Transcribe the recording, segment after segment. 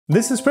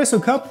This espresso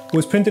cup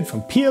was printed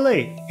from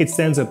PLA. It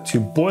stands up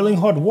to boiling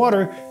hot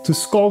water, to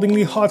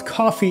scaldingly hot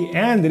coffee,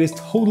 and it is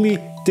totally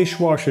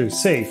dishwasher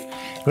safe.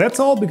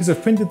 That's all because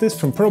I've printed this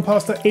from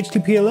ProPasta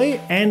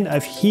HTPLA and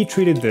I've heat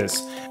treated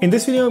this. In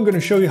this video I'm going to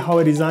show you how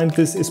I designed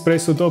this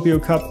espresso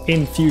doppio cup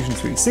in Fusion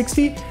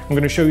 360. I'm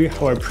going to show you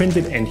how I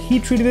printed and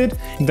heat treated it,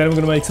 and then I'm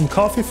going to make some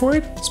coffee for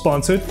it,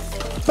 sponsored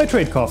by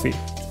Trade Coffee.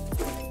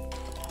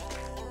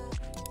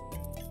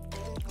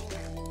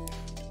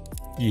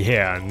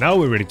 Yeah, now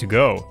we're ready to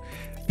go.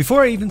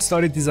 Before I even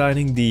started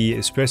designing the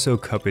espresso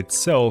cup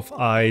itself,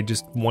 I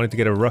just wanted to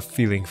get a rough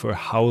feeling for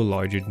how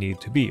large it needed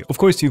to be. Of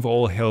course, you've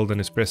all held an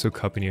espresso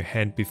cup in your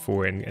hand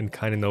before and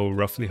kind of know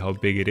roughly how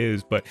big it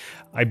is, but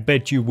I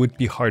bet you would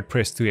be hard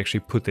pressed to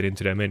actually put that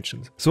into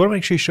dimensions. So what I'm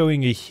actually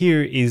showing you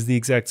here is the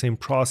exact same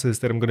process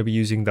that I'm going to be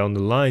using down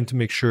the line to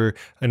make sure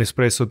an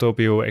espresso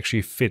doppio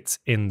actually fits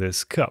in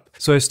this cup.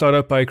 So I start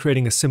out by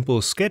creating a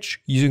simple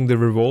sketch using the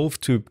revolve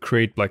to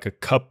create like a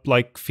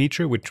cup-like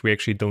feature, which we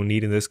actually don't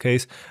need in this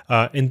case.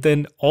 And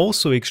then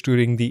also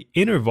extruding the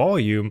inner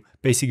volume,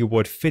 basically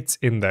what fits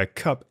in that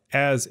cup,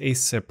 as a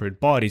separate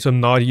body. So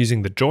I'm not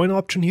using the join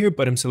option here,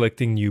 but I'm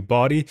selecting new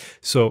body.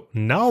 So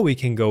now we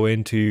can go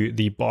into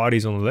the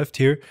bodies on the left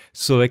here,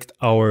 select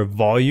our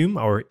volume,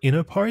 our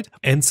inner part,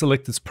 and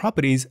select its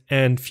properties,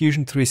 and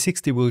Fusion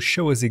 360 will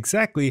show us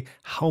exactly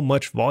how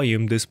much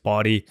volume this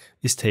body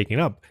is taking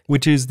up,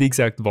 which is the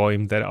exact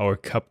volume that our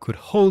cup could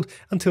hold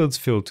until it's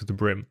filled to the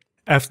brim.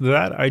 After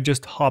that, I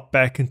just hop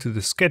back into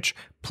the sketch,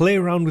 play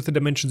around with the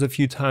dimensions a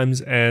few times,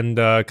 and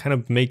kind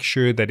of make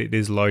sure that it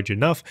is large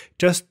enough,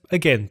 just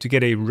again to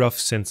get a rough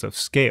sense of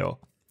scale.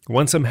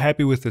 Once I'm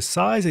happy with the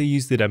size, I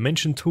use the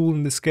dimension tool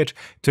in the sketch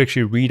to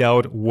actually read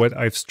out what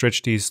I've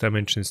stretched these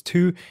dimensions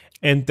to,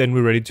 and then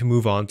we're ready to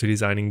move on to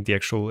designing the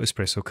actual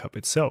espresso cup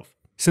itself.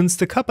 Since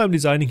the cup I'm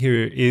designing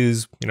here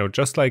is,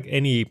 just like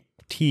any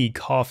tea,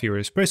 coffee, or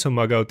espresso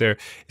mug out there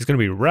is going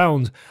to be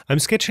round, I'm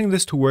sketching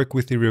this to work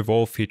with the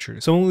revolve feature.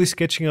 So I'm only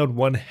sketching out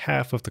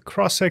 1/2 of the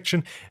cross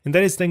section, and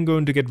that is then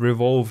going to get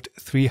revolved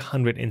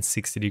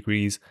 360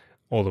 degrees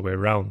all the way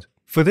around.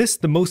 For this,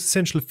 the most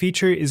essential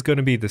feature is going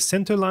to be the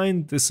center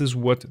line. This is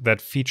what that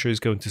feature is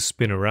going to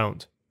spin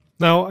around.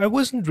 Now, I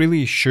wasn't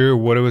really sure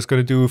what I was going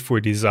to do for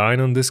design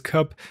on this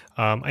cup.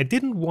 I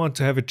didn't want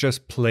to have it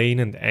just plain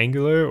and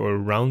angular or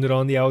rounded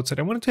on the outside.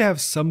 I wanted to have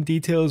some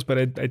details, but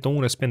I don't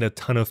want to spend a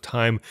ton of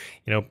time,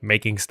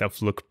 making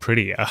stuff look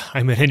pretty.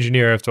 I'm an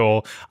engineer after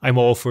all. I'm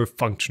all for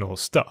functional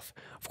stuff.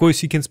 Of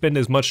course, you can spend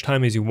as much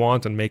time as you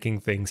want on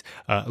making things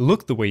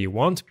look the way you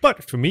want,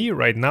 but for me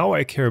right now,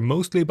 I care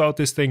mostly about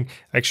this thing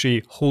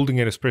actually holding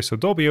an espresso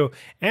doppio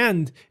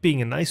and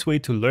being a nice way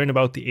to learn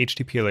about the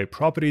HTPLA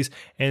properties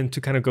and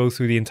to kind of go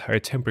through the entire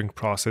tempering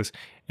process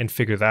and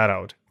figure that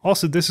out.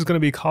 Also, this is going to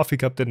be a coffee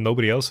cup that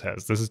nobody else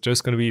has. This is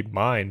just going to be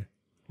mine.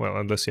 Well,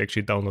 unless you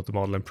actually download the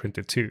model and print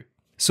it too.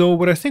 So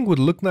what I think would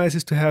look nice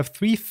is to have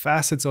 3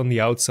 facets on the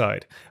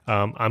outside.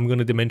 I'm going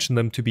to dimension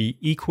them to be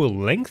equal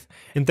length,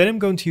 and then I'm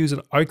going to use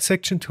an arc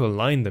section to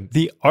align them.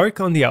 The arc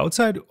on the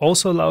outside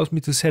also allows me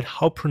to set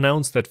how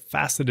pronounced that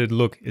faceted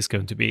look is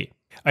going to be.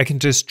 I can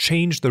just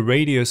change the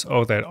radius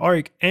of that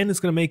arc, and it's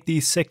going to make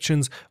these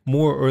sections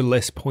more or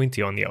less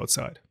pointy on the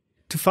outside.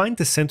 To find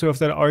the center of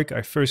that arc,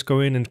 I first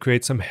go in and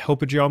create some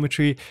helper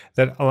geometry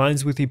that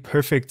aligns with the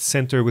perfect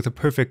center with a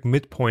perfect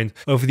midpoint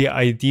of the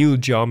ideal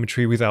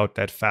geometry without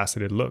that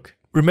faceted look.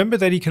 Remember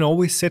that you can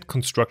always set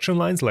construction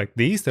lines like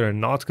these that are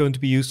not going to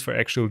be used for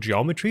actual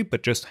geometry,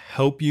 but just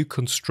help you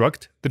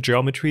construct the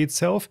geometry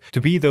itself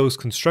to be those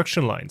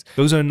construction lines.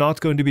 Those are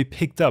not going to be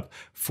picked up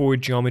for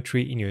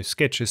geometry in your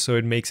sketches, so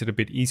it makes it a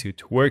bit easier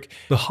to work.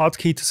 The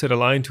hotkey to set a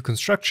line to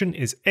construction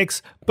is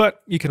X,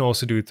 but you can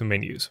also do it through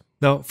menus.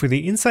 Now, for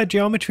the inside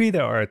geometry,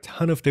 there are a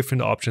ton of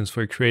different options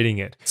for creating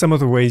it. Some of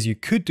the ways you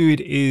could do it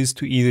is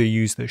to either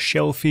use the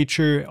shell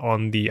feature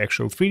on the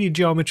actual 3D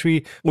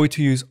geometry or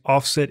to use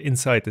offset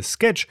inside the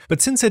sketch.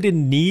 But since I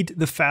didn't need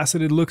the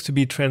faceted look to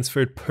be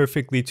transferred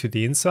perfectly to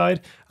the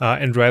inside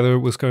and rather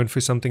was going for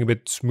something a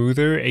bit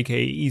smoother,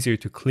 aka easier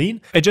to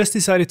clean, I just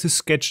decided to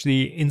sketch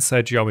the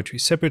inside geometry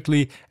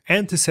separately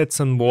and to set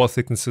some wall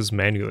thicknesses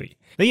manually.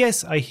 Now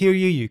yes, I hear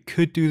you, you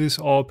could do this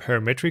all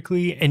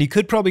parametrically, and you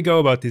could probably go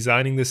about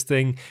designing this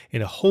thing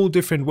in a whole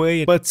different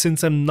way, but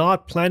since I'm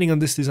not planning on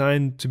this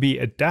design to be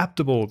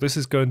adaptable, this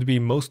is going to be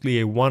mostly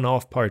a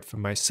one-off part for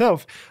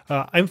myself,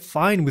 I'm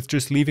fine with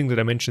just leaving the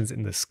dimensions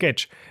in the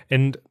sketch,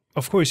 and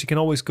of course you can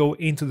always go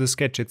into the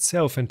sketch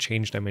itself and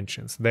change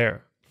dimensions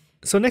there.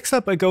 So next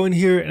up, I go in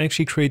here and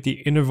actually create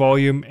the inner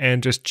volume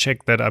and just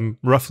check that I'm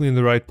roughly in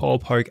the right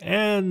ballpark,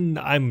 and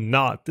I'm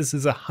not. This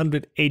is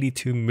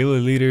 182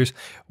 milliliters,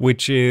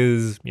 which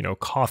is,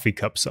 coffee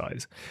cup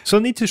size. So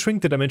I need to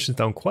shrink the dimensions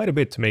down quite a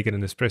bit to make it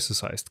an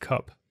espresso-sized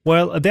cup.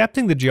 While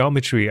adapting the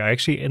geometry, I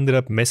actually ended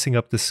up messing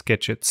up the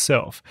sketch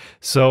itself.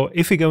 So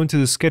if we go into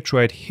the sketch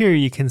right here,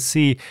 you can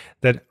see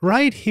that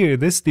right here,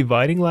 this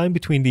dividing line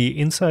between the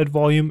inside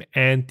volume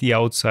and the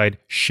outside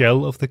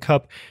shell of the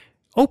cup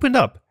opened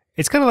up.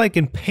 It's kind of like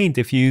in Paint,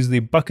 if you use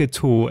the bucket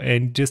tool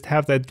and just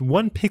have that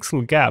 1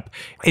 pixel gap,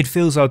 it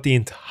fills out the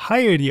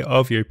entirety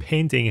of your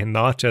painting and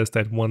not just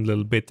that one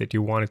little bit that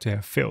you wanted to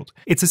have filled.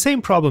 It's the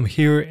same problem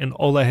here, and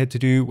all I had to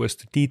do was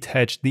to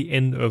detach the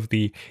end of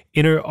the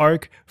inner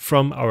arc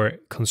from our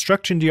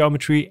construction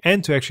geometry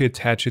and to actually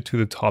attach it to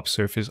the top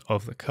surface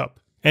of the cup.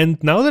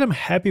 And now that I'm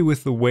happy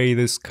with the way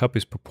this cup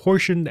is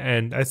proportioned,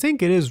 and I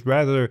think it is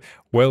rather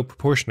well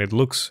proportioned, it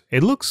looks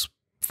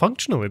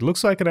functional. It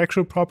looks like an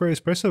actual proper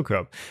espresso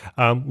cup.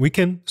 We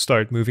can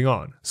start moving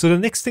on. So the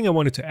next thing I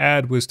wanted to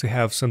add was to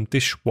have some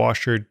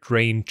dishwasher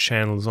drain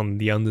channels on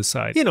the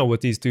underside. You know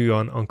what these do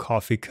on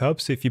coffee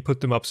cups. If you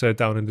put them upside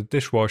down in the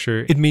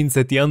dishwasher, it means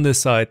that the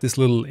underside, this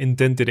little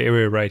indented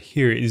area right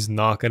here, is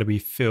not going to be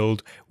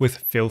filled with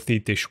filthy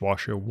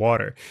dishwasher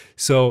water.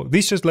 So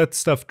these just let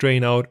stuff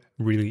drain out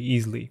really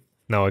easily.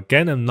 Now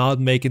again, I'm not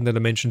making the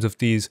dimensions of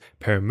these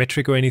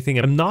parametric or anything.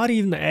 I'm not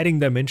even adding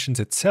dimensions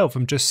itself.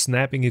 I'm just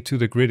snapping it to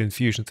the grid in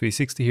Fusion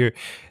 360 here.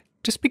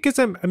 Just because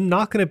I'm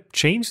not going to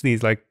change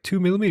these, like 2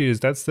 millimeters,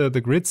 that's the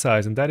grid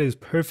size, and that is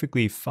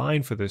perfectly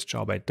fine for this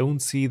job. I don't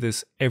see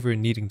this ever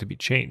needing to be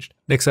changed.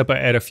 Next up, I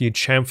add a few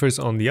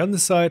chamfers on the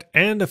underside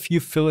and a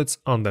few fillets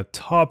on the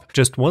top.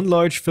 Just one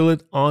large fillet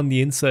on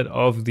the inside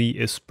of the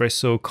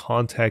espresso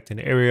contact and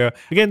area.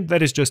 Again,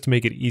 that is just to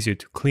make it easier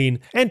to clean,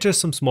 and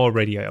just some small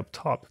radii up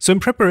top. So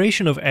in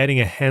preparation of adding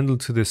a handle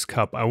to this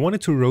cup, I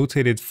wanted to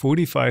rotate it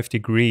 45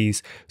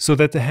 degrees so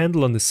that the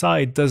handle on the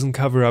side doesn't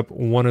cover up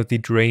one of the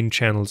drain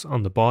channels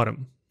on the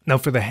bottom. Now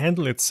for the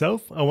handle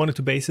itself, I wanted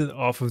to base it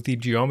off of the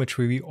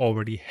geometry we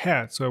already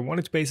had. So I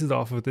wanted to base it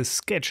off of this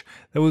sketch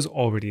that was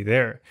already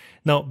there.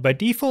 Now by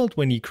default,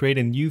 when you create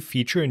a new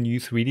feature, a new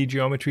 3D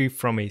geometry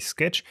from a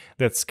sketch,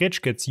 that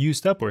sketch gets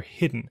used up or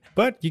hidden.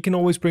 But you can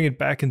always bring it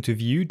back into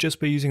view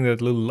just by using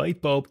that little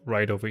light bulb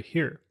right over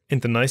here.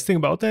 And the nice thing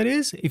about that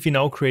is, if you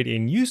now create a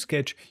new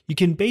sketch, you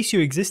can base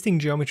your existing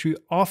geometry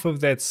off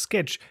of that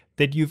sketch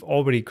that you've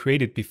already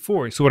created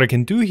before. So what I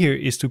can do here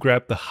is to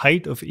grab the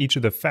height of each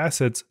of the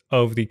facets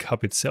of the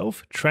cup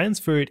itself,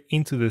 transfer it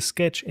into the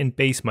sketch, and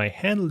base my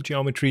handle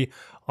geometry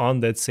on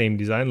that same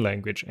design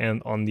language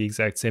and on the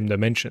exact same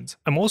dimensions.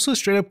 I'm also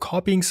straight up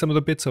copying some of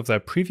the bits of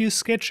that previous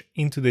sketch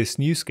into this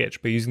new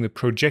sketch by using the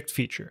project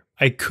feature.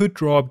 I could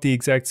draw up the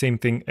exact same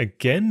thing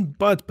again,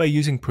 but by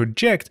using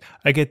project,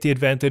 I get the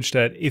advantage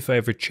that if I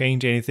ever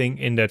change anything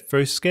in that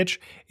first sketch,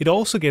 it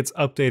also gets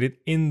updated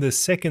in the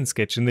second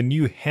sketch, in the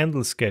new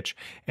handle sketch,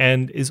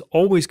 and is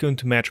always going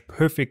to match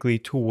perfectly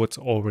to what's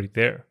already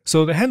there.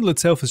 So the handle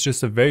itself is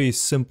just a very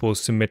simple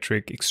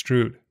symmetric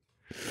extrude.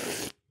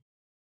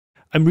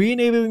 I'm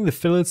re-enabling the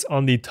fillets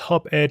on the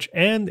top edge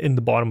and in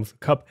the bottom of the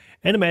cup,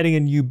 and I'm adding a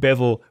new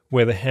bevel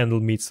where the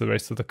handle meets the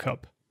rest of the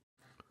cup.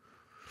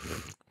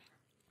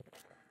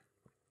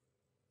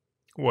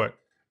 What?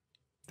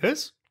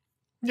 This?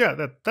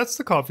 Yeah, that's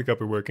the coffee cup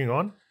we're working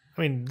on.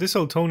 I mean, this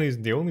old Tony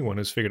isn't the only one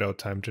who's figured out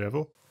time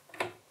travel.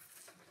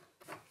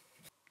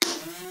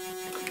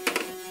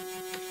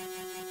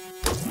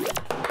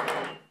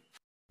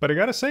 But I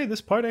gotta say,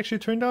 this part actually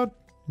turned out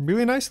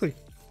really nicely.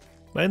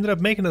 I ended up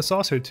making a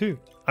saucer too.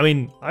 I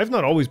mean, I've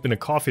not always been a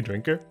coffee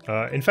drinker.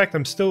 In fact,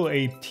 I'm still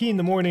a tea in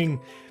the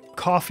morning,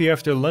 coffee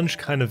after lunch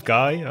kind of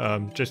guy.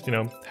 Just, you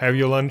know, have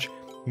your lunch,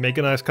 make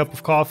a nice cup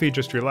of coffee,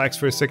 just relax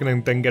for a second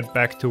and then get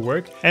back to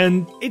work.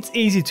 And it's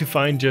easy to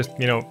find just,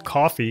 you know,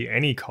 coffee,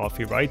 any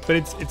coffee, right? But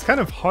it's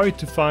kind of hard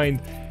to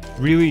find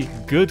really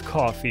good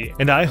coffee.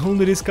 And I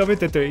only discovered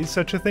that there is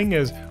such a thing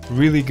as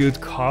really good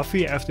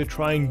coffee after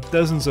trying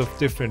dozens of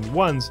different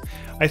ones.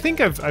 I think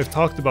I've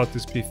talked about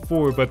this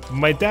before, but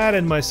my dad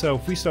and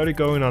myself, we started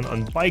going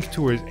on bike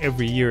tours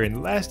every year,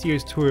 and last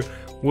year's tour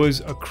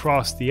was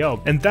across the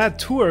Alps. And that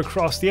tour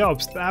across the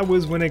Alps, that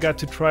was when I got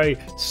to try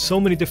so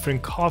many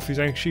different coffees.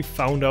 I actually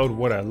found out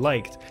what I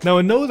liked. Now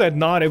I know that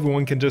not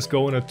everyone can just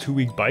go on a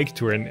 2-week bike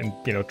tour and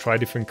you know, try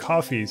different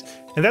coffees.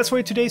 And that's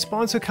where today's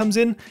sponsor comes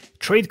in,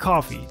 Trade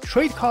Coffee.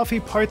 Trade Coffee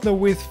partner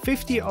with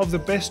 50 of the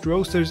best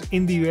roasters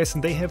in the US,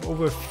 and they have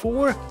over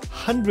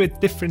 400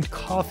 different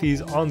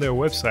coffees on their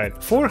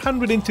website.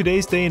 400 in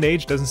today's day and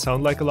age doesn't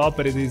sound like a lot,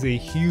 but it is a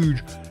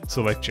huge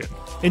selection.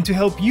 And to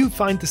help you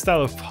find the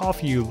style of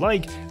coffee you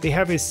like, they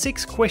have a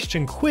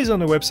 6-question quiz on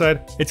their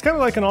website. It's kind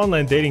of like an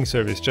online dating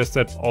service, just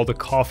that all the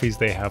coffees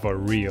they have are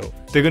real.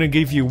 They're gonna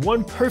give you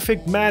one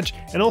perfect match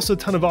and also a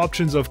ton of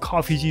options of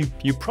coffees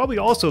you probably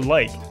also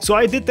like. So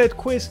I did that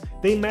quiz.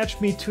 They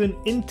matched me to an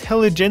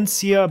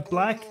Intelligentsia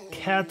Black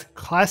Cat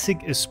Classic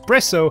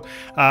Espresso.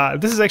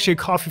 This is actually a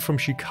coffee from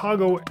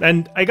Chicago,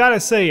 and I gotta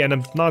say, and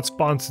I'm not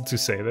sponsored to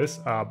say this,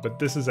 but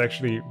this is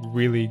actually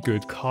really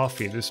good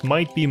coffee. This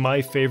might be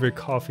my favorite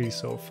coffee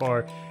so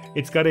far.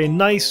 It's got a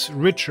nice,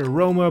 rich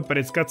aroma, but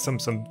it's got some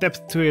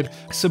depth to it.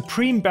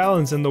 Supreme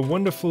balance and the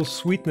wonderful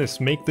sweetness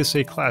make this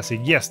a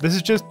classic. Yes, this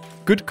is just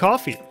good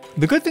coffee.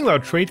 The good thing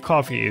about Trade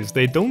Coffee is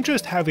they don't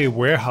just have a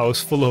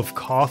warehouse full of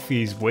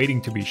coffees waiting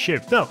to be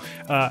shipped. No,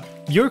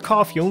 your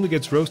coffee only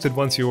gets roasted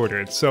once you order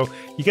it. So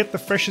you get the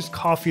freshest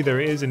coffee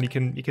there is, and you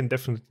can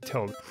definitely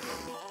tell.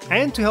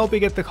 And to help you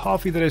get the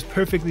coffee that is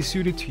perfectly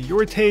suited to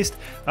your taste,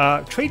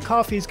 Trade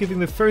Coffee is giving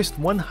the first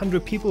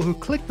 100 people who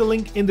click the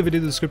link in the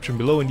video description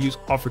below and use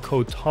offer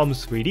code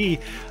TOMS3D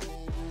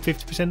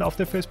 50% off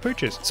their first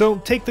purchase. So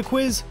take the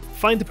quiz,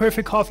 find the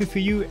perfect coffee for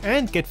you,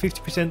 and get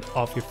 50%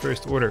 off your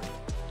first order.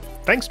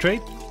 Thanks,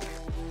 Trade.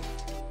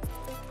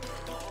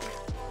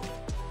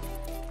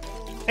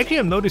 Actually,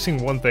 I'm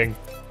noticing one thing.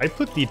 I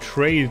put the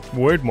Trade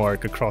word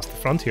mark across the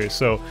front here,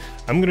 so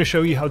I'm going to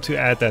show you how to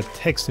add that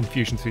text in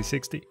Fusion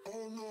 360.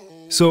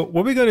 So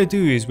what we're going to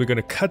do is we're going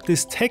to cut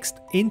this text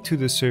into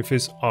the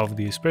surface of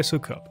the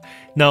espresso cup.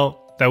 Now,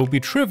 that would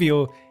be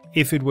trivial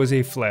if it was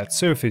a flat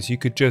surface. You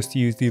could just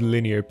use the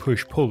linear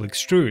push-pull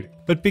extrude.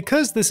 But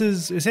because this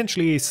is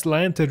essentially a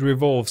slanted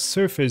revolved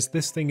surface,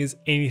 this thing is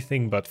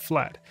anything but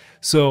flat.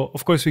 So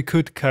of course we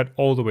could cut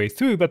all the way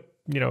through, but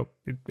you know,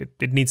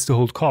 it needs to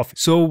hold coffee.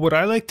 So what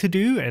I like to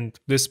do, and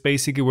this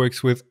basically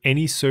works with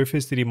any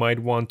surface that you might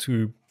want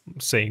to,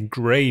 say,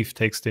 engrave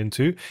text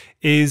into,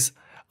 is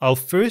I'll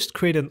first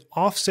create an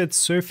offset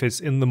surface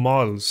in the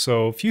model.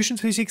 So Fusion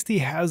 360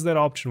 has that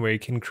option where you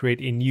can create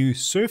a new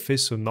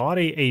surface, so not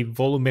a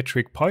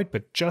volumetric part,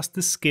 but just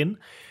the skin,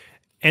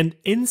 and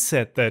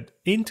inset that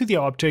into the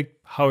object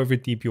however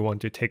deep you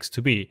want your text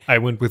to be. I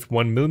went with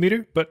 1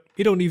 millimeter, but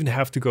you don't even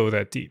have to go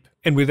that deep.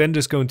 And we're then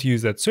just going to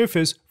use that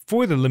surface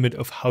for the limit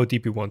of how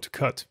deep you want to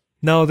cut.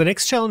 Now, the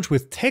next challenge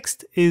with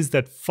text is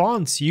that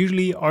fonts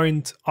usually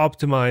aren't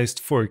optimized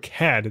for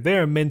CAD. They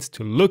are meant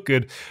to look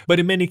good, but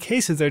in many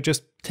cases they're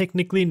just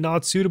technically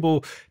not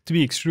suitable to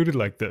be extruded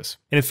like this.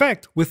 And in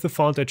fact, with the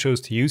font I chose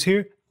to use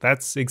here,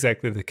 that's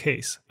exactly the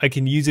case. I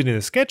can use it in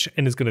a sketch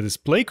and it's going to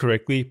display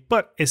correctly,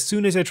 but as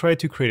soon as I try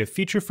to create a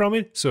feature from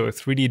it, so a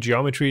 3D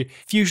geometry,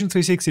 Fusion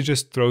 360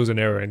 just throws an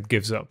error and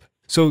gives up.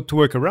 So to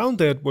work around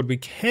that, what we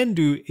can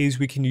do is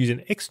we can use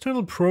an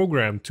external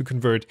program to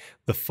convert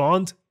the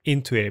font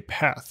into a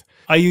path.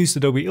 I used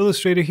Adobe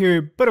Illustrator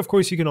here, but of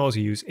course you can also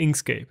use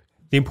Inkscape.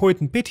 The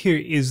important bit here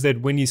is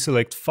that when you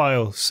select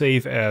File,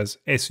 Save as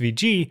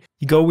SVG,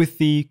 you go with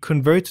the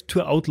Convert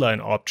to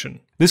Outline option.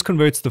 This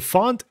converts the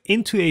font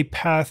into a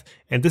path,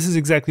 and this is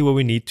exactly what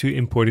we need to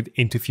import it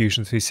into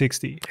Fusion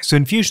 360. So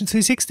in Fusion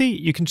 360,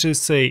 you can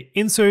just say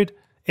Insert,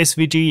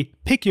 SVG,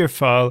 pick your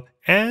file,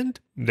 and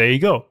there you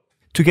go.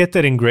 To get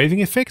that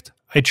engraving effect,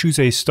 I choose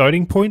a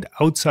starting point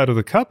outside of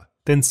the cup,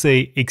 then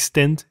say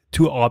Extend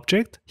to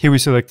Object. Here we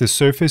select the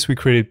surface we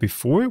created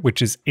before,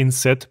 which is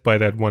inset by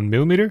that 1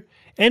 millimeter.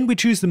 And we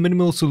choose the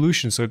minimal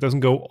solution so it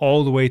doesn't go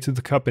all the way to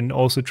the cup and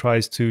also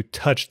tries to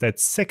touch that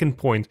second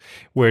point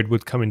where it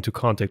would come into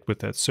contact with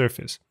that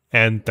surface.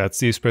 And that's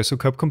the espresso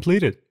cup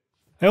completed.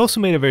 I also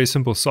made a very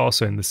simple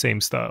saucer in the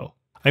same style.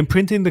 I'm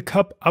printing the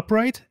cup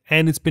upright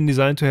and it's been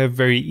designed to have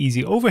very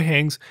easy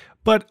overhangs,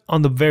 but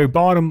on the very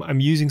bottom I'm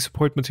using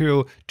support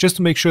material just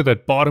to make sure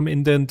that bottom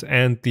indent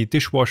and the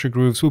dishwasher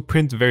grooves will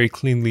print very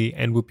cleanly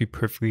and will be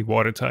perfectly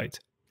watertight.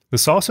 The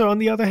saucer, on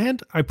the other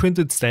hand, I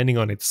printed standing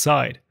on its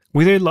side.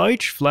 With a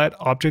large flat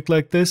object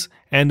like this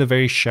and a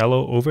very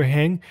shallow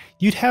overhang,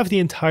 you'd have the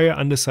entire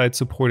underside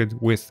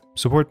supported with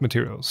support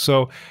materials,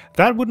 so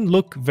that wouldn't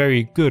look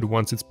very good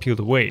once it's peeled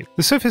away.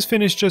 The surface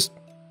finish just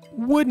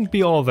wouldn't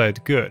be all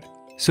that good.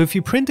 So if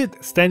you print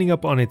it standing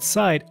up on its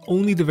side,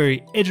 only the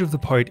very edge of the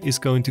part is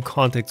going to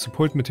contact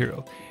support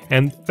material.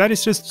 And that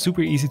is just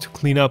super easy to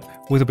clean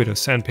up with a bit of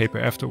sandpaper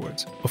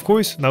afterwards. Of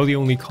course, now the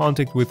only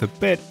contact with the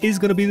bed is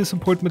going to be the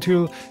support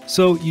material,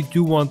 so you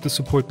do want the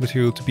support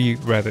material to be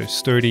rather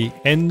sturdy,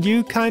 and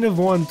you kind of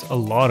want a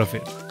lot of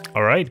it.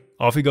 Alright,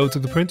 off we go to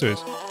the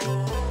printers.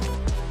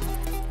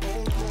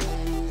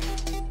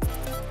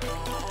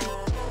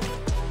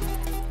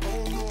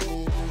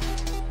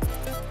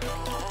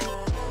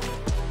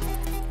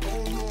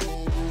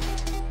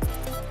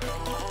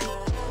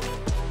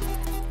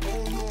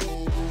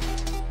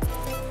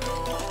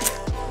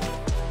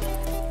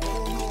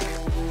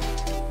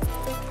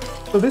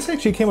 So this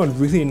actually came out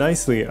really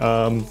nicely. You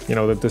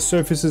know, that the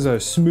surfaces are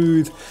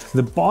smooth.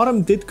 The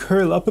bottom did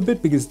curl up a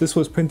bit because this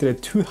was printed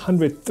at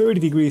 230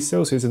 degrees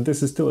Celsius and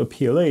this is still a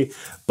PLA.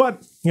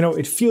 But, you know,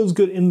 it feels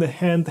good in the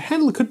hand. The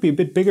handle could be a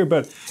bit bigger,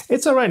 but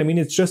it's all right. I mean,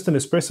 it's just an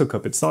espresso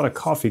cup. It's not a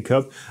coffee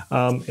cup.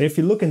 And if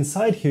you look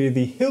inside here,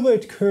 the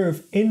Hilbert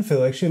curve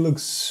infill actually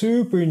looks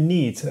super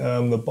neat.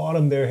 The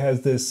bottom there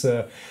has this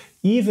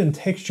even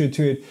texture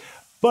to it.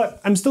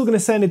 But I'm still going to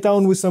sand it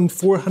down with some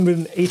 400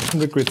 and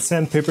 800 grit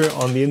sandpaper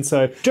on the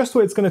inside, just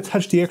where it's going to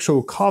touch the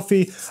actual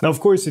coffee. Now, of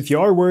course, if you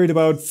are worried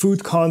about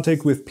food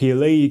contact with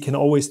PLA, you can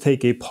always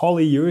take a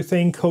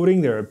polyurethane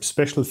coating. There are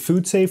special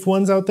food-safe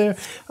ones out there,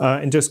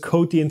 and just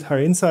coat the entire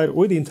inside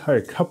or the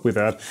entire cup with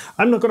that.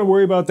 I'm not going to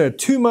worry about that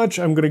too much.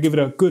 I'm going to give it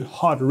a good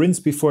hot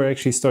rinse before I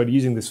actually start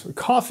using this for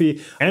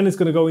coffee, and it's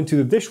going to go into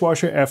the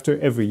dishwasher after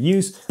every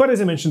use. But as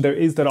I mentioned, there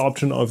is that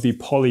option of the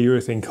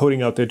polyurethane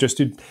coating out there just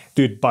to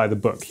do it by the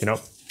book, you know.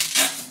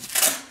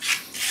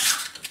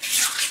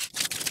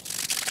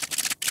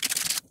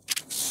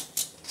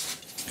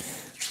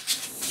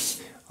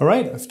 All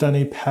right, I've done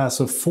a pass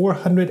of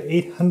 400,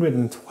 800,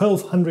 and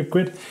 1200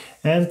 grit,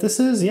 And this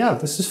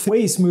is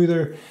way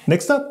smoother.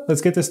 Next up,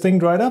 let's get this thing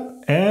dried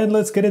up and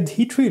let's get it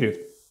heat treated.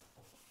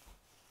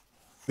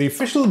 The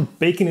official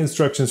baking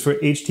instructions for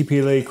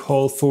HTPLA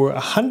call for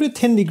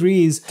 110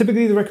 degrees.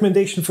 Typically the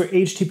recommendation for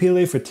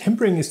HTPLA for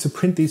tempering is to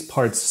print these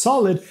parts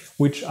solid,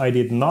 which I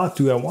did not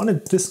do. I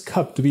wanted this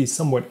cup to be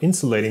somewhat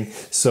insulating,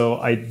 so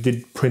I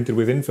did print it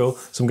with infill.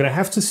 So I'm gonna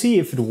have to see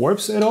if it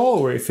warps at all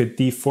or if it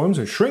deforms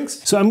or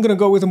shrinks. So I'm gonna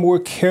go with a more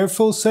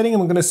careful setting.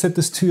 I'm gonna set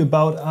this to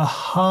about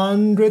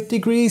 100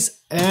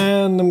 degrees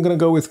and I'm gonna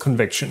go with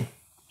convection.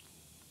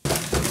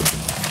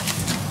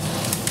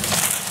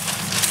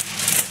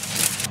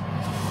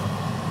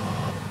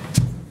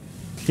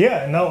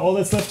 Yeah, now all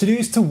that's left to do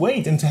is to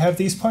wait and to have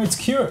these parts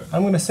cure.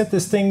 I'm gonna set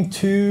this thing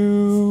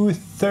to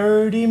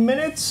 30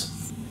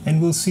 minutes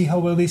and we'll see how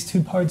well these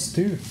two parts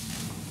do.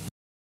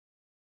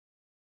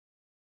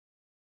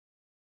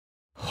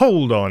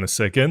 Hold on a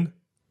second.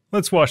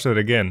 Let's watch that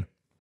again.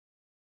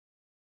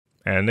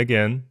 And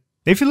again.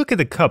 If you look at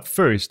the cup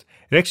first,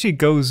 it actually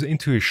goes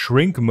into a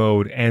shrink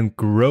mode and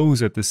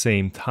grows at the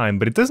same time,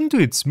 but it doesn't do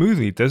it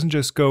smoothly. It doesn't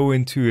just go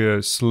into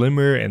a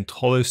slimmer and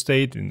taller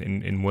state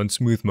in one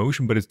smooth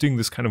motion, but it's doing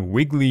this kind of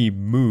wiggly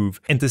move.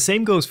 And the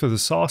same goes for the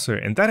saucer,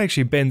 and that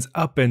actually bends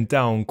up and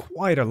down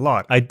quite a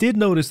lot. I did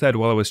notice that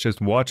while I was just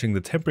watching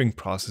the tempering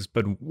process,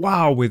 but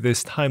wow, with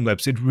this time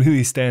lapse, it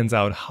really stands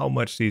out how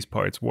much these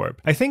parts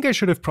warp. I think I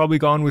should have probably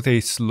gone with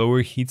a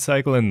slower heat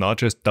cycle and not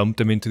just dumped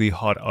them into the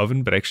hot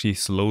oven, but actually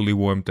slowly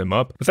warmed them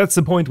up. But that's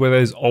the point where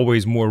there's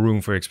always more room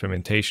for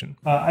experimentation.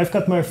 I've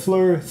got my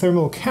FLIR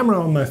thermal camera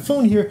on my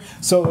phone here,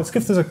 so let's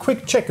give this a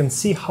quick check and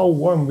see how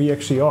warm we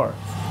actually are.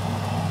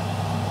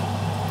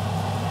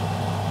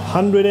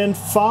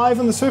 105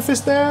 on the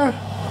surface there.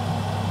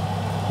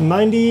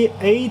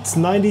 98,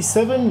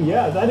 97,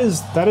 yeah, that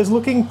is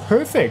looking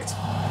perfect.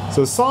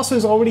 So the saucer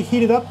is already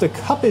heated up, the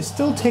cup is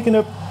still taking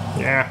up,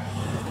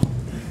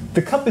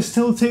 the cup is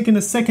still taking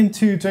a second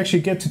to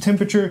actually get to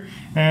temperature,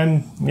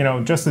 and you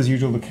know, just as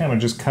usual, the camera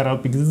just cut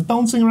out because it's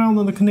bouncing around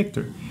on the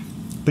connector.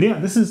 But yeah,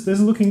 this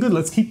is looking good.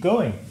 Let's keep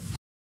going.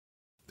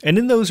 And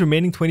in those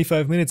remaining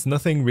 25 minutes,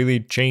 nothing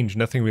really changed,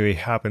 nothing really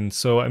happened.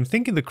 So I'm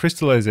thinking the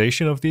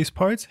crystallization of these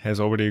parts has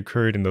already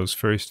occurred in those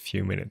first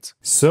few minutes.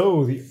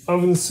 So the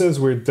oven says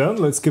we're done.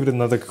 Let's give it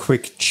another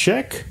quick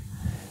check.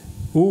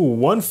 Ooh,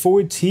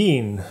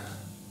 114.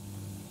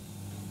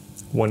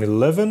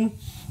 111.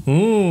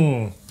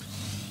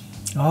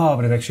 Ah,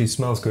 but it actually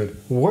smells good.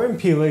 Warm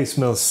PLA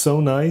smells so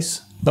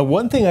nice. Now,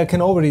 one thing I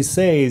can already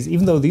say is,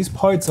 even though these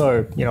parts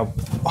are, you know,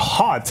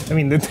 hot, I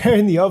mean, they're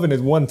in the oven at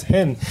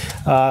 110,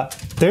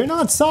 they're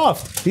not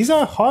soft. These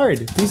are hard.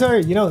 These are,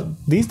 you know,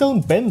 these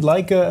don't bend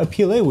like a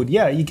PLA would.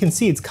 Yeah, you can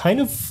see it's kind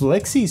of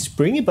flexy,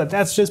 springy, but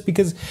that's just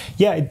because,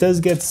 yeah, it does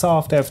get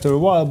soft after a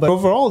while. But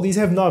overall, these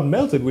have not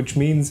melted, which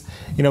means,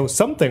 you know,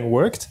 something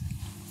worked.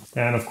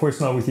 And of course,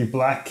 now with the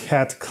Black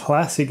Cat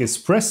Classic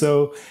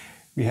Espresso,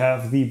 we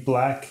have the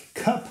Black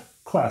Cup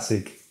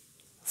Classic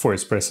for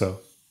espresso.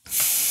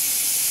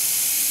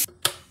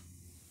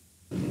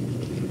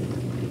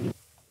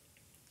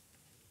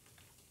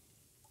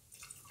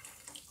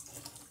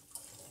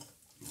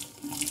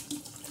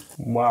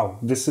 Wow,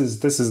 this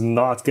is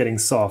not getting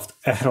soft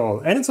at all.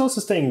 And it's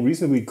also staying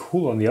reasonably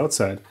cool on the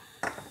outside.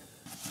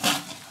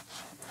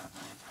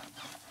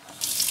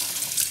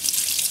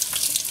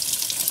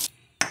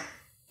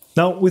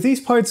 Now, with these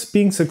parts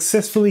being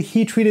successfully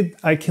heat treated,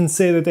 I can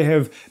say that they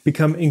have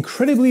become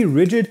incredibly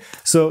rigid.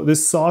 So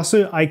this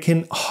saucer, I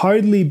can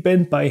hardly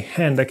bend by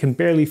hand. I can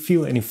barely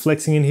feel any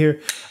flexing in here.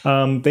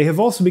 They have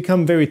also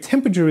become very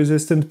temperature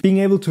resistant. Being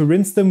able to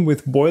rinse them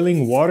with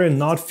boiling water and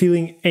not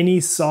feeling any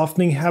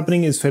softening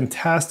happening is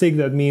fantastic.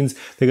 That means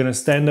they're gonna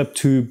stand up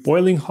to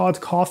boiling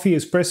hot coffee,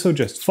 espresso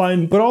just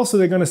fine, but also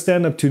they're gonna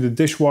stand up to the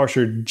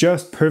dishwasher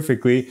just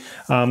perfectly.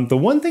 The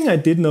one thing I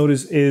did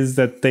notice is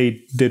that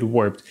they did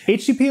warp.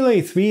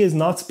 HTPLA 3 is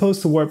not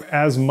supposed to warp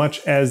as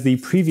much as the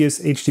previous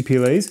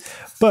HTPLAs,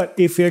 but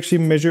if we actually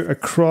measure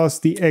across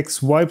the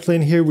XY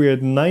plane here, we're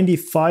at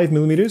 95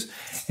 millimeters,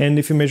 and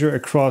if you measure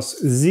across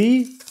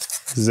Z,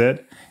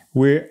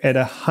 we're at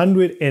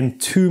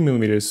 102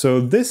 millimeters.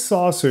 So this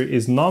saucer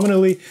is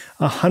nominally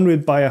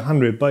 100 by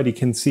 100, but you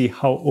can see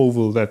how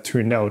oval that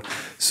turned out.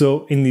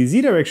 So in the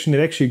Z direction, it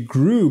actually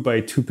grew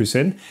by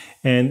 2%,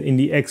 and in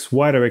the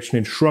XY direction,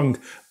 it shrunk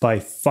by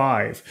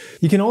 5.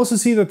 You can also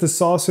see that the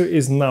saucer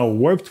is now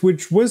warped,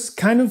 which was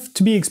kind of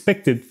to be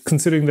expected,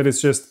 considering that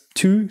it's just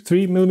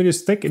 2-3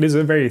 millimeters thick. It is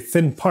a very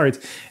thin part,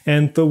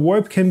 and the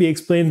warp can be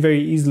explained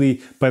very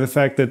easily by the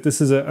fact that this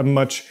is a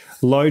much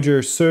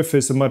larger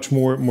surface, a much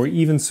more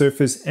even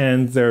surface,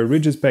 and there are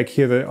ridges back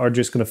here that are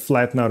just going to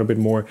flatten out a bit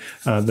more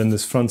than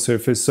this front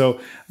surface.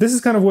 So this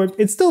is kind of warped.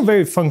 It's still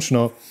very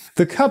functional.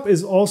 The cup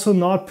is also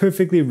not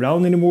perfectly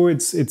round anymore.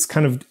 It's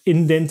kind of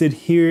indented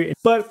here,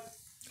 but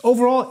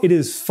Overall, it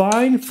is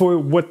fine for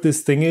what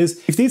this thing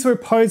is. If these were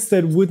parts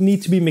that would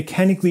need to be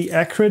mechanically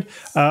accurate,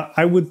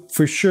 I would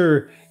for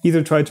sure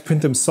either try to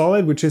print them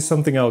solid, which is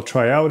something I'll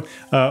try out,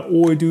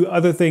 or do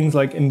other things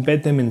like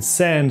embed them in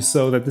sand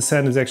so that the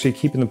sand is actually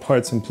keeping the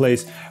parts in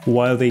place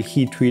while they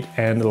heat treat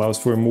and allows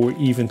for a more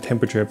even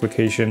temperature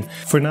application.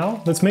 For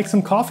now, let's make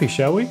some coffee,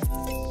 shall we?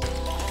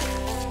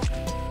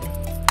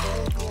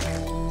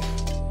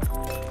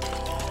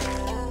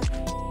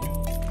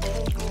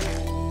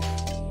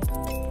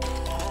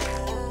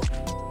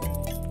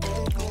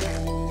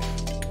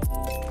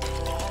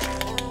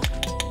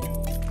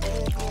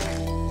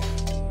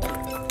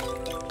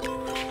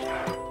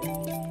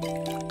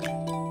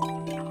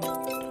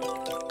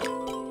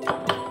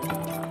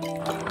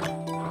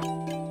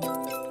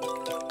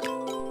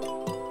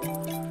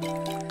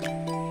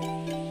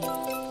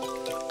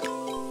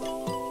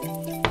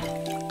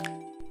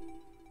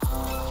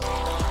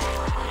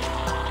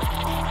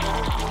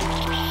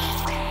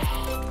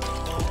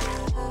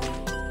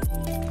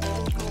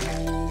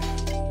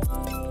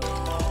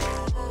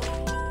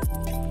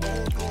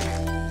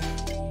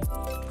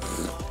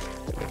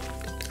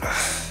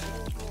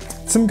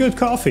 Some good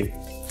coffee.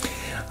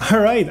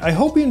 Alright, I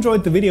hope you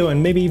enjoyed the video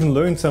and maybe even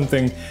learned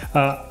something.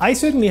 I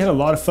certainly had a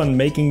lot of fun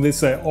making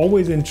this. I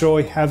always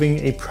enjoy having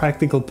a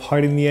practical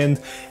part in the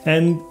end,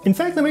 and in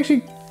fact I'm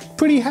actually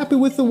pretty happy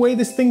with the way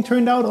this thing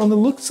turned out on the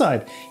look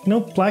side. You know,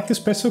 black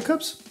espresso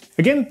cups.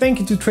 Again, thank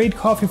you to Trade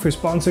Coffee for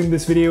sponsoring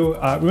this video.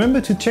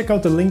 Remember to check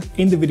out the link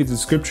in the video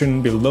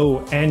description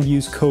below and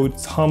use code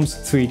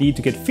TOMS3D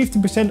to get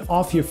 50%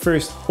 off your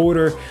first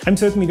order. I'm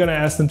certainly gonna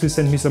ask them to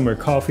send me some more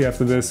coffee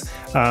after this.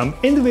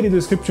 In the video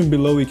description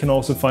below, you can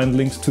also find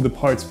links to the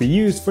parts we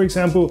used, for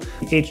example,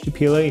 the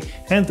HDPLA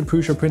and the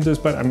Prusa printers,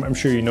 but I'm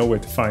sure you know where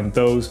to find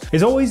those.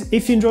 As always,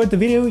 if you enjoyed the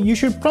video, you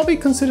should probably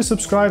consider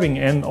subscribing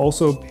and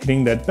also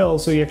hitting that bell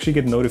so you actually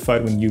get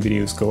notified when new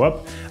videos go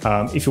up.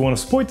 If you want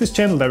to support this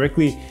channel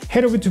directly,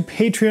 head over to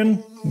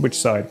Patreon. Which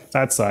side?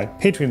 That side.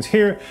 Patreon's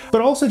here.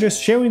 But also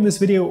just sharing this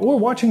video or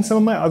watching some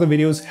of my other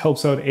videos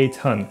helps out a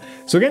ton.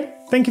 So again,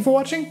 thank you for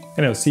watching,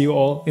 and I'll see you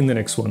all in the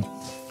next one.